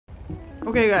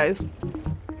Okay, guys.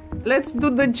 Let's do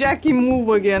the Jackie move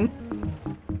again.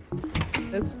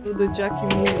 Let's do the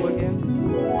Jackie move again.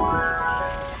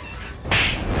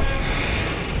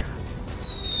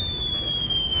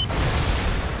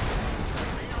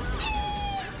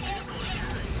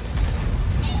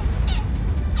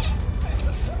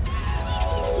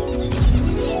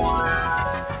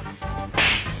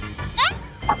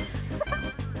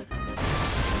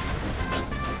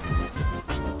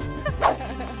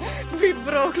 We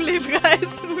broke Liv,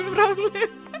 guys. We broke Liv.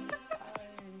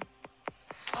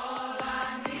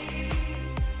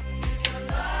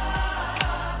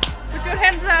 Put your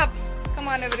hands up. Come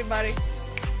on, everybody.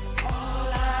 All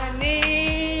I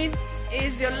need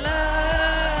is your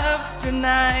love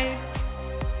tonight.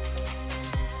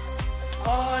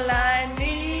 All I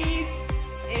need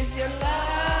is your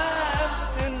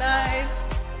love tonight.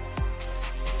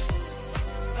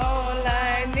 All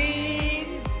I need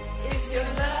is your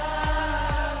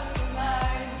love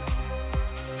tonight.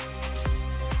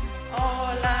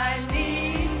 All I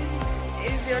need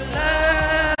is your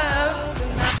love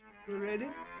tonight. You ready?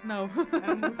 No.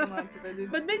 I'm also not ready.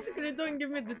 But basically, don't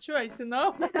give me the choice, you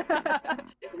know?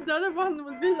 The other one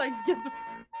will be like, get the...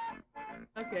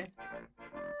 Okay.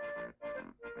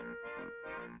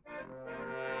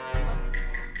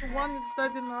 The one is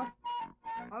bad enough.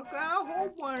 Okay, I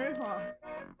hope one, huh?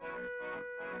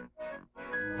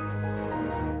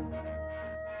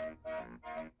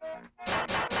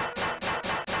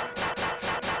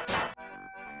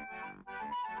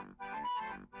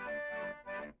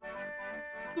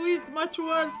 Two is much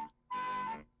worse.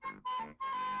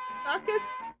 Suck it,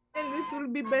 and it will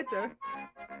be better.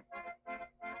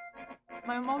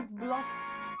 My mouth blocked.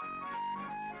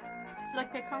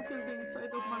 Like I can't feel the inside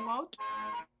of my mouth.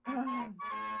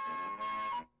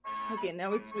 Okay,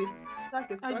 now it's sweet.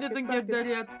 Suck it, I suck didn't it, get suck there it.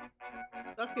 yet.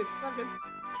 Suck it, suck it.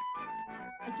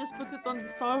 I just put it on the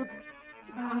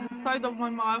side of my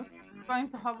mouth, trying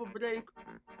to have a break.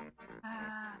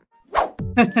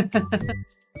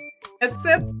 That's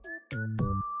it.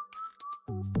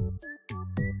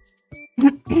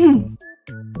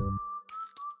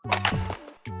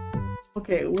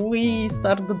 Okay, we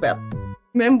start the battle.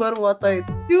 Remember what I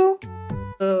told you?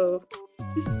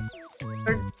 This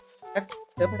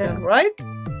left and right,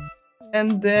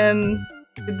 and then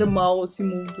with the mouse you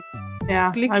move the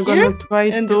Yeah, Click I'm here gonna try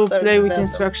and to start play the with battle.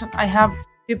 instruction. I have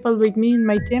people with me in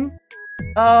my team.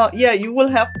 Yeah, you will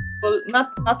have people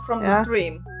not from the Yeah.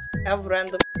 stream. Have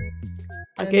random.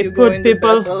 and Okay, you go put in the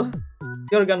people. battle.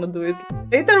 You're gonna do it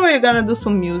later. We're gonna do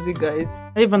some music, guys.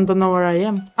 I even don't know where I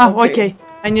am. Ah, Okay. okay.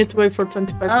 I need to wait for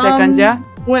 25 seconds, yeah?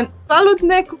 When Salud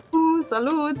Neku,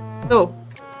 Salud. So,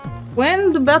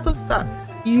 when the battle starts,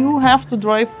 you have to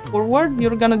drive forward.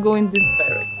 You're gonna go in this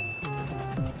direction.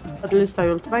 At least I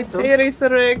will try to. Hey,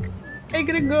 Racerek. Hey,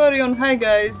 Gregorion. Hi,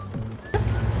 guys.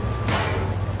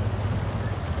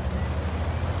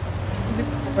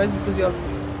 Right, because you're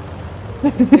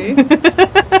okay.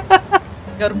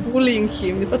 You're bullying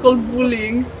him. It's called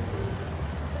bullying.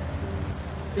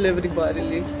 Kill everybody,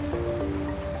 leave.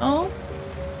 Oh.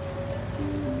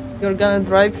 You're gonna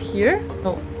drive here?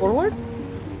 No, forward?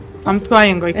 I'm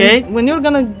trying, okay? And when you're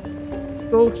gonna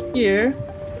go here,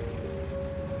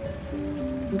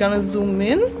 you're gonna zoom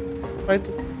in. Try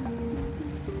to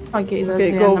Okay, that's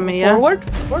okay, the go enemy, yeah? forward.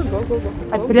 Forward, go.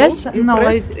 I Go, press? go. You No,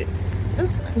 press it.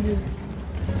 Press and you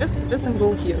press and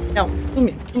go here. Now, zoom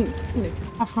in.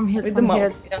 Ah, from here, With the from here.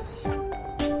 mouse.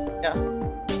 Yeah.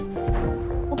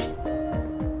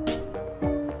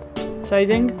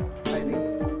 Siding. I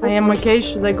think. I am okay.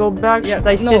 Should I go back? Yeah, Should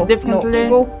I sit differently?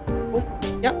 No, go.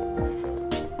 Yeah.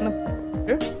 Gonna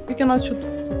here. You cannot shoot.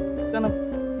 Gonna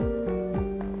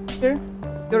here.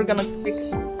 You're gonna click.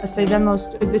 As I don't know,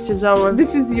 this is our...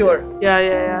 This is your.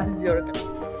 Yeah. This is your gun.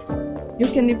 You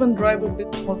can even drive a bit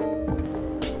more.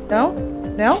 Now.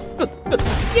 Good.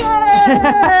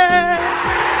 Yeah.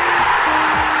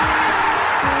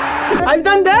 I've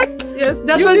done that? Yes.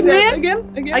 That you was did that.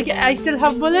 me? Again. I still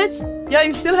have bullets? Yeah,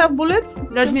 you still have bullets.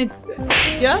 Let me...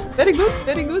 Yeah. Very good.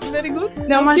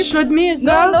 Now Someone keep... shoot me as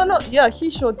well? No. Yeah, he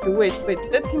shot you. Wait.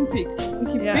 Let him pick. When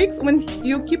he Yeah. picks, when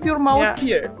you keep your mouse Yeah.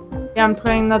 here. Yeah, I'm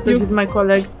trying not to You- hit my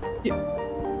colleague.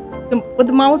 But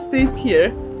the mouse stays here.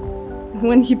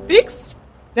 When he picks,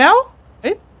 now,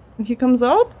 wait, when he comes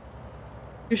out,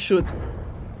 you shoot.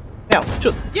 Now,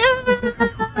 shoot. Yeah!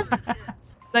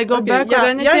 Should I go back or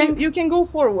anything? Yeah, you can go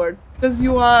forward because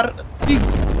you are big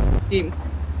team.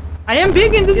 I am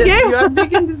big in this Yes, game? you are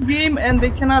big in this game and they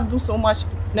cannot do so much.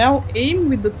 Now aim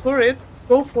with the turret,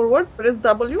 go forward, press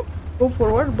W, go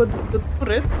forward, but the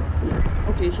turret.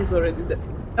 Okay, he's already there.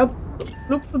 Now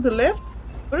look to the left,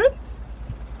 turret.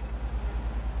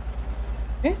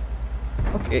 Okay?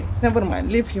 Okay, never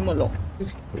mind. Leave him alone. Leave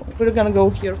him alone. We're gonna go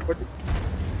here for the...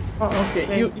 Oh,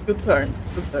 Okay, you turn.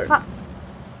 You turn. Ah.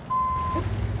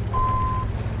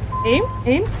 Aim,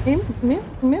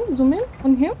 zoom in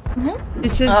on him,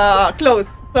 This is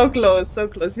close, so close, so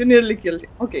close. You nearly killed him.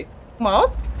 Okay, come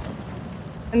out.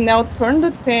 And now turn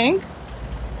the tank.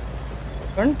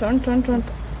 Turn.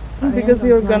 Because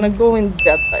you're gonna go in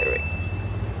that direction.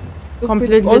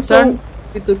 completely also turn.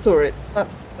 with the turret. I'm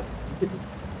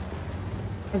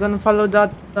gonna follow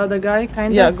the other guy,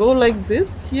 kind Yeah, of. go like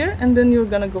this here, and then you're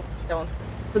gonna go down.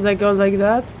 Should I go like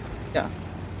that? Yeah.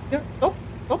 Here, stop.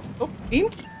 Aim,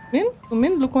 zoom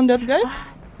in, look on that guy.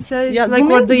 So it's Yeah, like zoom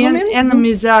what in, the zoom in, zoom-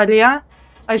 enemies are, yeah?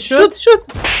 I should? Shoot.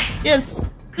 Yes.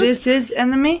 This is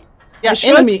enemy? Yeah, I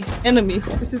should? enemy.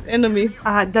 This is enemy.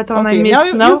 Ah, that one I Okay, missed. now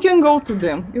you No? can go to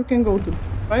them.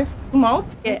 Right? Zoom out.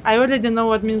 Yeah, I already know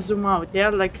what means zoom out, yeah?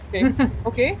 Like, Okay.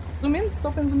 Okay. Zoom in.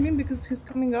 Stop and zoom in because he's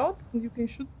coming out, and you can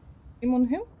shoot him on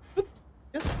him. Shoot.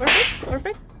 Yes.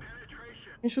 Perfect.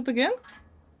 And shoot again.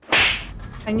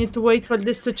 I need to wait for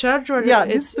this to charge or Yeah,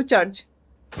 it's... this to charge.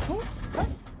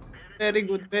 Very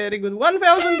good.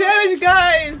 1,000 damage,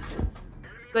 guys.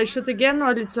 Do I shoot again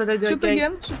or it's already Shoot okay?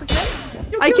 again.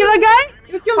 I kill a guy?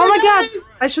 You killed Oh the my guy. god!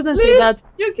 I shouldn't say that.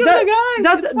 You killed That- the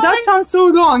guy. It's That fine. sounds so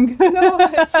wrong. No,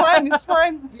 it's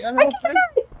fine. Yeah,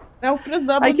 now press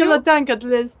W. I kill a tank at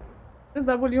least. Press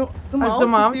W. Zoom Press out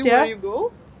them to out, see yeah. where you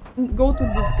go. And go to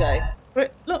this guy.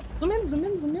 Look, zoom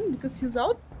in because he's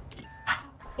out.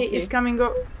 He Okay. is coming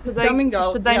out. He's coming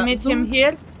out, Should I yeah, meet zoom. him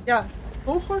here? Yeah,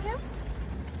 go for him.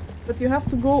 But you have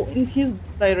to go in his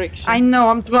direction. I know,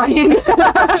 I'm trying.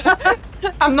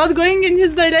 I'm not going in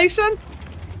his direction.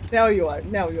 Now you are.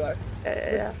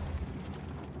 Yeah.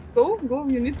 Go.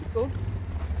 You need to go.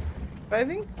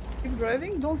 Keep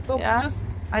driving. Don't stop. Yeah. Just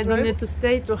I don't Right. need to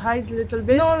stay to hide a little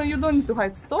bit. no. You don't need to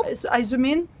hide. Stop. So I zoom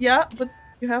in. Yeah, but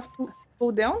you have to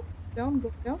go down.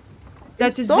 Go down.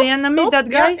 That is Stop, the enemy, stop. that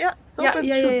guy? Yeah. Stop and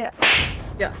shoot.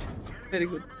 Yeah. Very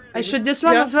good. I shoot this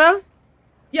one Yeah. as well?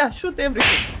 Yeah, shoot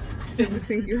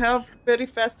everything. You have very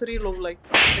fast reload, like.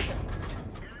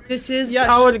 This is Yeah,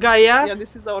 our guy, yeah? Yeah,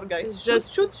 this is our guy. It's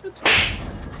Shoot.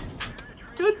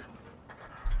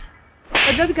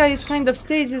 But that guy is kind of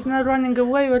stays, he's not running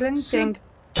away or anything.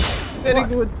 Very What?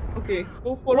 good. Okay,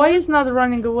 go forward. Why is not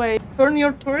running away? Turn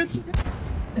your turret.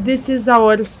 This is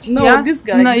ours. No, yeah? this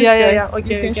guy. No, this yeah, guy. yeah.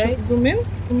 Okay, you can okay. shoot. Zoom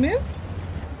in.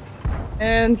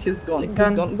 And he's gone. Gone.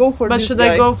 He's gone. Go for But this should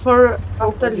guy. I go for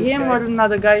after this him guy. or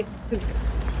another guy? This guy.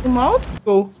 Come out.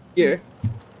 Go here.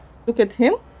 Look at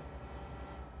him.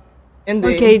 And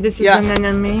then, Okay, this is yeah, an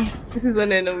enemy. this is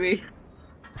an enemy.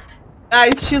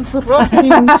 Guys, she's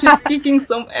rocking. She's kicking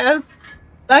some ass.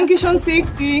 Dankeschön,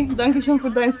 Safety. Dankeschön für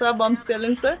dein Sub am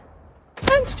Silencer.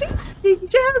 And she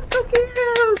just took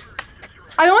kills.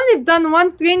 I only done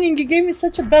one training, you gave me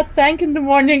such a bad tank in the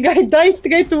morning, I die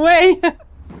straight away.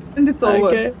 And it's over.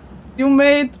 Okay. You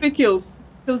made 3 kills.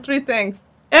 Killed 3 tanks.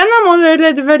 And I'm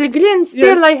already very green,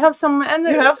 still Yes. I have some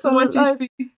energy. You have so much life.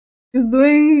 HP. She's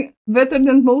doing better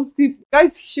than most people.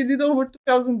 Guys, she did over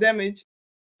 2,000 damage.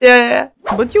 Yeah.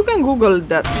 But you can Google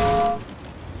that.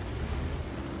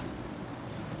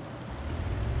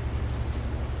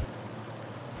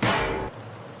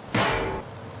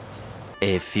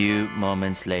 A few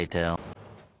moments later.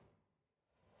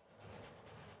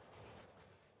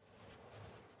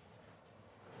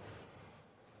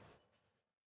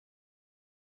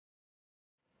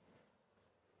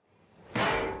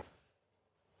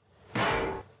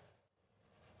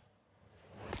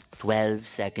 "12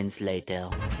 seconds later.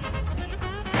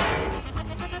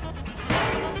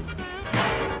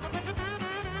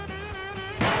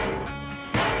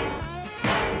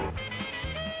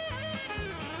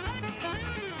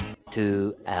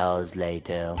 Two hours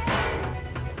later.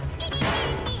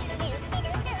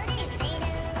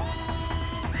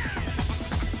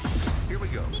 Here we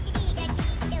go.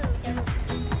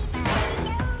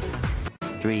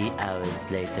 3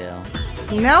 hours later.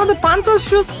 Now the Panzer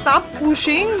should stop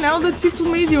pushing. Now the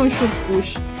T2 medium should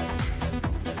push.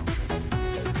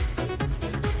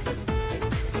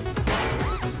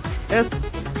 Yes.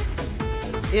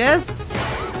 Yes.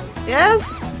 Yes.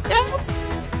 Yes.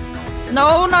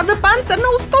 No, not the Panzer.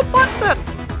 No, stop, Panzer.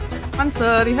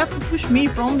 Panzer, you have to push me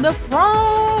from the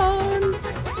front.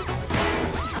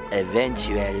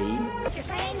 Eventually.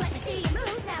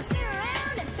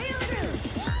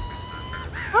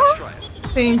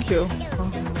 Thank you. Oh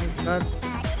my god.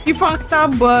 He fucked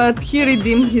up, but he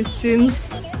redeemed his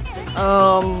sins.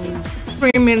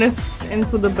 3 minutes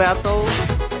into the battle.